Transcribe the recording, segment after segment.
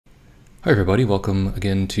Hi everybody, welcome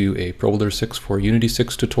again to a ProBuilder 6 for Unity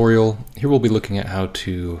 6 tutorial. Here we'll be looking at how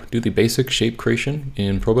to do the basic shape creation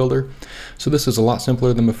in ProBuilder. So this is a lot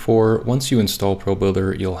simpler than before. Once you install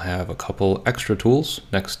ProBuilder, you'll have a couple extra tools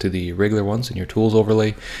next to the regular ones in your tools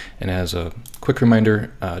overlay. And as a quick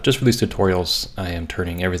reminder, just for these tutorials, I am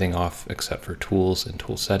turning everything off except for tools and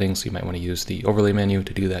tool settings. So you might want to use the overlay menu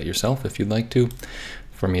to do that yourself if you'd like to.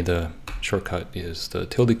 For me, the shortcut is the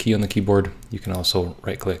tilde key on the keyboard. You can also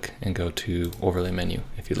right click and go to overlay menu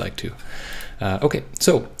if you'd like to. Okay,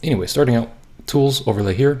 so anyway, starting out, tools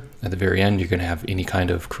overlay here. At the very end, you're going to have any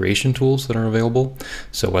kind of creation tools that are available.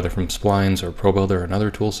 So whether from splines or ProBuilder or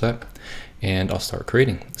another tool set, and I'll start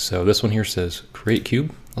creating. So this one here says create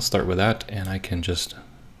cube. I'll start with that and I can just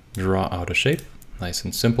draw out a shape. Nice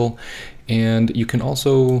and simple. And you can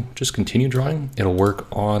also just continue drawing. It'll work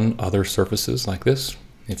on other surfaces like this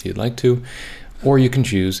if you'd like to, or you can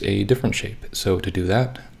choose a different shape. So to do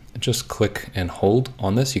that, just click and hold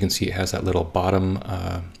on this. You can see it has that little bottom,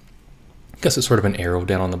 I guess it's sort of an arrow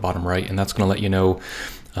down on the bottom right, and that's going to let you know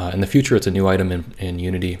in the future it's a new item in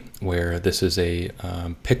Unity where this is a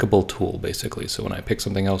pickable tool basically. So when I pick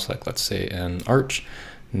something else, like let's say an arch,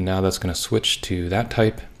 now that's going to switch to that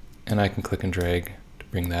type, and I can click and drag to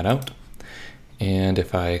bring that out. And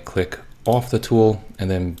if I click off the tool and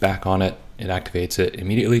then back on it, it activates it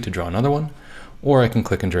immediately to draw another one, or I can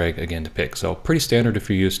click and drag again to pick. So pretty standard if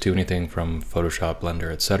you're used to anything from Photoshop,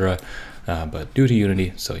 Blender, etc. But due to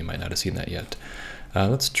Unity, so you might not have seen that yet.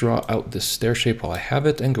 Let's draw out this stair shape while I have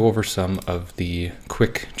it and go over some of the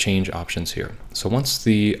quick change options here. So once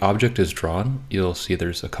the object is drawn, you'll see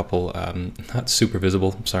there's a couple, not super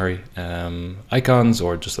visible, sorry, icons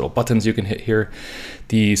or just little buttons you can hit here.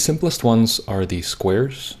 The simplest ones are the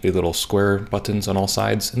squares, the little square buttons on all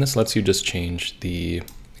sides, and this lets you just change the,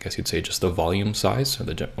 I guess you'd say just the volume size or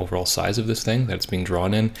the overall size of this thing that it's being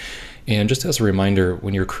drawn in. And just as a reminder,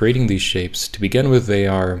 when you're creating these shapes, to begin with, they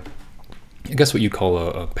are, I guess what you call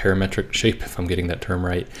a parametric shape, if I'm getting that term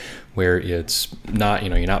right, where it's not,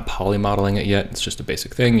 you're not polymodeling it yet. It's just a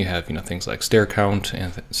basic thing. You have, things like stair count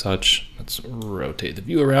and such. Let's rotate the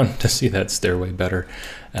view around to see that stairway better.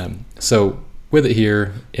 So with it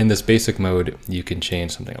here, in this basic mode, you can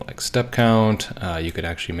change something like step count. You could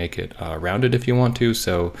actually make it rounded if you want to.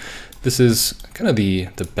 So this is kind of the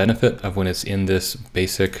benefit of when it's in this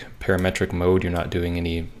basic parametric mode. You're not doing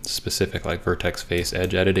any specific like vertex, face,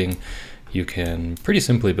 edge editing. You can pretty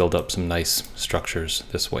simply build up some nice structures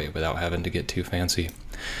this way without having to get too fancy.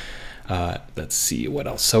 Let's see what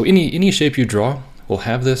else. So any shape you draw will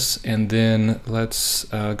have this, and then let's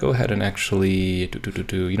go ahead and actually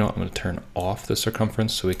you know what, I'm going to turn off the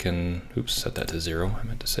circumference so we can, oops, set that to 0. I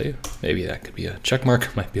meant to say maybe that could be a check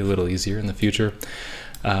mark. Might be a little easier in the future.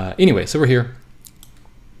 Anyway, so we're here.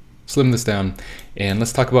 Slim this down, and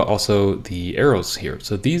let's talk about also the arrows here.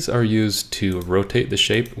 So these are used to rotate the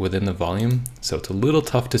shape within the volume. So it's a little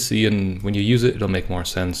tough to see, and when you use it, it'll make more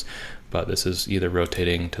sense. But this is either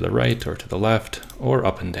rotating to the right or to the left or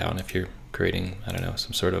up and down if you're creating, I don't know,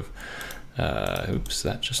 some sort of, oops,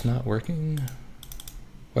 that's just not working.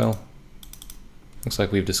 Well, looks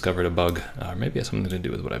like we've discovered a bug, or maybe it has something to do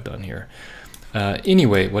with what I've done here.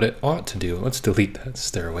 Anyway, what it ought to do, let's delete that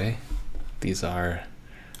stairway. These are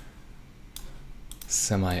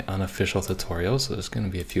semi-unofficial tutorials, so there's going to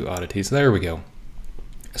be a few oddities. There we go.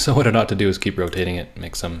 So what it ought to do is keep rotating it,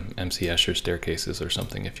 make some MC Escher staircases or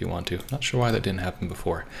something if you want to. Not sure why that didn't happen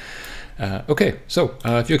before. Okay, so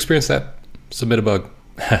if you experience that, submit a bug.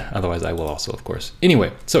 Otherwise I will also, of course.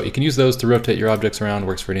 Anyway, so you can use those to rotate your objects around.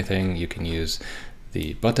 Works for anything. You can use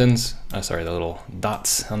the buttons, the little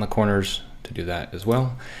dots on the corners to do that as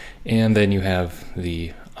well. And then you have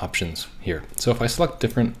the options here. So if I select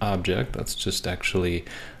different object, let's just actually,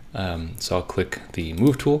 so I'll click the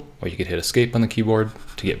move tool, or you could hit escape on the keyboard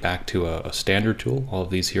to get back to a standard tool. All of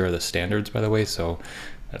these here are the standards, by the way, so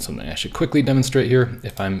that's something I should quickly demonstrate here.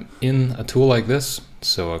 If I'm in a tool like this,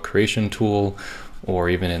 so a creation tool, or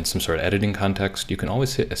even in some sort of editing context, you can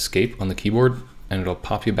always hit escape on the keyboard and it'll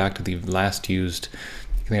pop you back to the last used.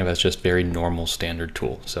 You can think of it as just very normal standard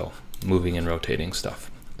tool, so moving and rotating stuff.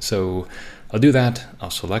 So I'll do that. I'll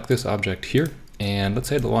select this object here, and let's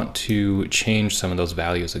say I want to change some of those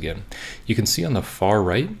values again. You can see on the far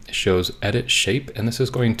right, it shows edit shape, and this is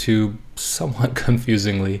going to somewhat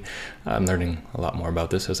confusingly, I'm learning a lot more about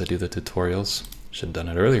this as I do the tutorials. Should have done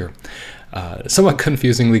it earlier. Somewhat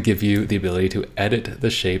confusingly give you the ability to edit the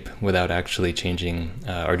shape without actually changing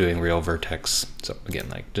or doing real vertex. So again,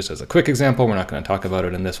 like just as a quick example, we're not going to talk about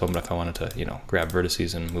it in this one, but if I wanted to, you know, grab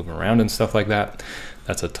vertices and move them around and stuff like that,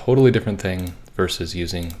 that's a totally different thing versus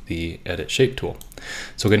using the edit shape tool.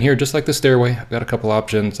 So again, here, just like the stairway, I've got a couple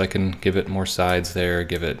options. I can give it more sides there,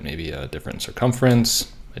 give it maybe a different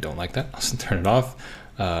circumference. I don't like that. I'll turn it off.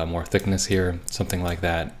 More thickness here, something like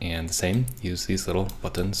that. And the same, use these little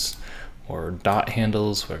buttons or dot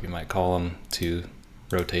handles, whatever you might call them, to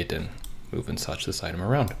rotate and move and such this item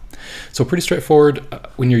around. So pretty straightforward.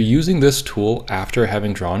 When you're using this tool after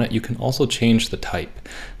having drawn it, you can also change the type.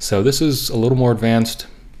 So this is a little more advanced.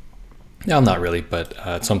 No, not really, but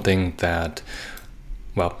it's something that,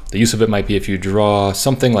 well, the use of it might be if you draw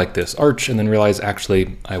something like this arch and then realize,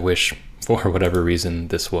 actually, I wish for whatever reason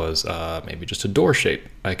this was maybe just a door shape.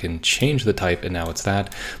 I can change the type and now it's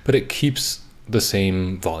that, but it keeps the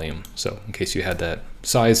same volume. So in case you had that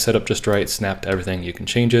size set up just right, snapped everything, you can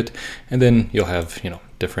change it, and then you'll have, you know,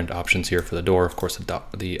 different options here for the door. Of course,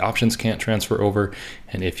 the options can't transfer over,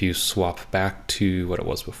 and if you swap back to what it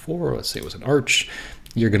was before, let's say it was an arch,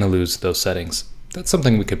 you're going to lose those settings. That's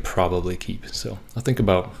something we could probably keep. So I'll think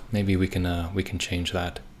about maybe we can change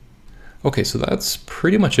that. Okay, so that's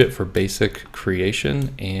pretty much it for basic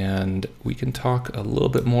creation, and we can talk a little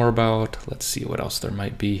bit more about, let's see what else there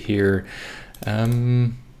might be here.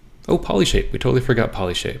 Oh, polyshape. We totally forgot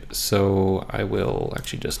polyshape. So I will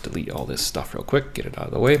actually just delete all this stuff real quick, get it out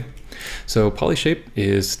of the way. So polyshape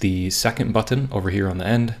is the second button over here on the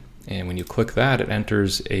end. And when you click that, it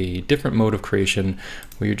enters a different mode of creation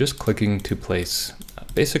where you're just clicking to place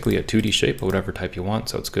basically a 2D shape of whatever type you want.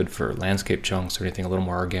 So it's good for landscape chunks or anything a little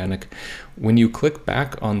more organic. When you click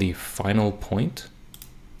back on the final point,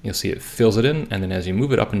 you'll see it fills it in. And then as you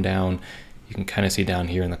move it up and down, you can kind of see down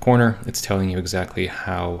here in the corner, it's telling you exactly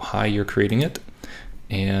how high you're creating it.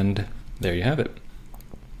 And there you have it.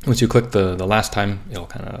 Once you click the last time, it'll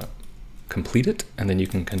kind of complete it. And then you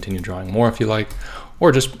can continue drawing more if you like.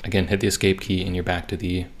 Or just, again, hit the escape key and you're back to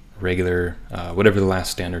the regular, whatever the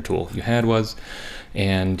last standard tool you had was,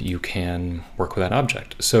 and you can work with that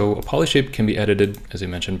object. So a polyshape can be edited, as I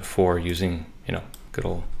mentioned before, using, you know, good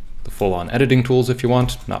old the full-on editing tools if you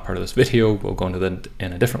want. Not part of this video, we'll go into that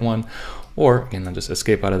in a different one. Or, again, I'll just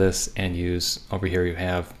escape out of this and use, over here you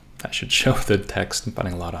have, that should show the text. I'm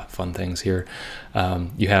finding a lot of fun things here.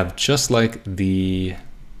 You have just like the,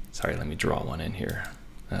 sorry, let me draw one in here.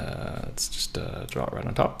 Let's just draw it right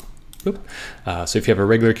on top. So if you have a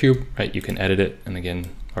regular cube, right, you can edit it, and again,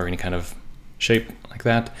 or any kind of shape like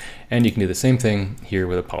that, and you can do the same thing here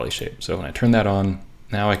with a poly shape. So when I turn that on,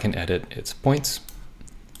 now I can edit its points.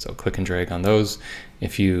 So click and drag on those.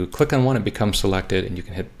 If you click on one, it becomes selected, and you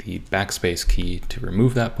can hit the backspace key to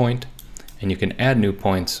remove that point. And you can add new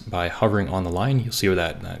points by hovering on the line. You'll see where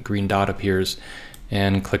that green dot appears,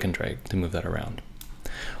 and click and drag to move that around.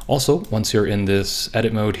 Also, once you're in this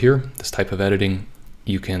edit mode here, this type of editing,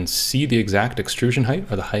 you can see the exact extrusion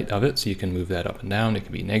height or the height of it, so you can move that up and down. It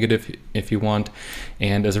can be negative if you want.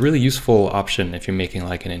 And as a really useful option, if you're making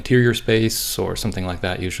like an interior space or something like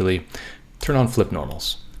that, usually turn on flip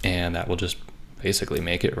normals, and that will just basically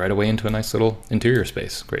make it right away into a nice little interior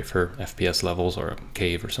space. Great for FPS levels or a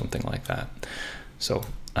cave or something like that. So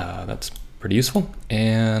that's pretty useful.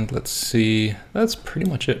 And let's see, that's pretty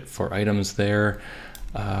much it for items there.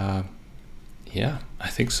 Yeah, I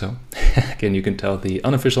think so. Again, you can tell the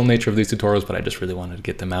unofficial nature of these tutorials, but I just really wanted to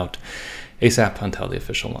get them out ASAP until the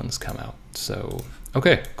official ones come out. So,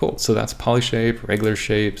 okay, cool. So that's polyshape, regular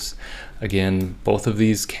shapes. Again, both of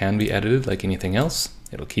these can be edited like anything else.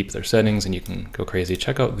 It'll keep their settings and you can go crazy.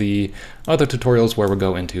 Check out the other tutorials where we'll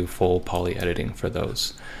go into full poly editing for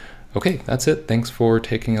those. Okay, that's it. Thanks for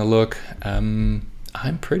taking a look. I'm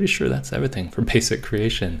pretty sure that's everything for basic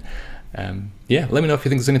creation. Yeah, let me know if you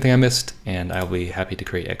think there's anything I missed, and I'll be happy to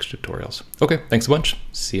create extra tutorials. Okay, thanks a bunch.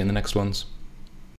 See you in the next ones.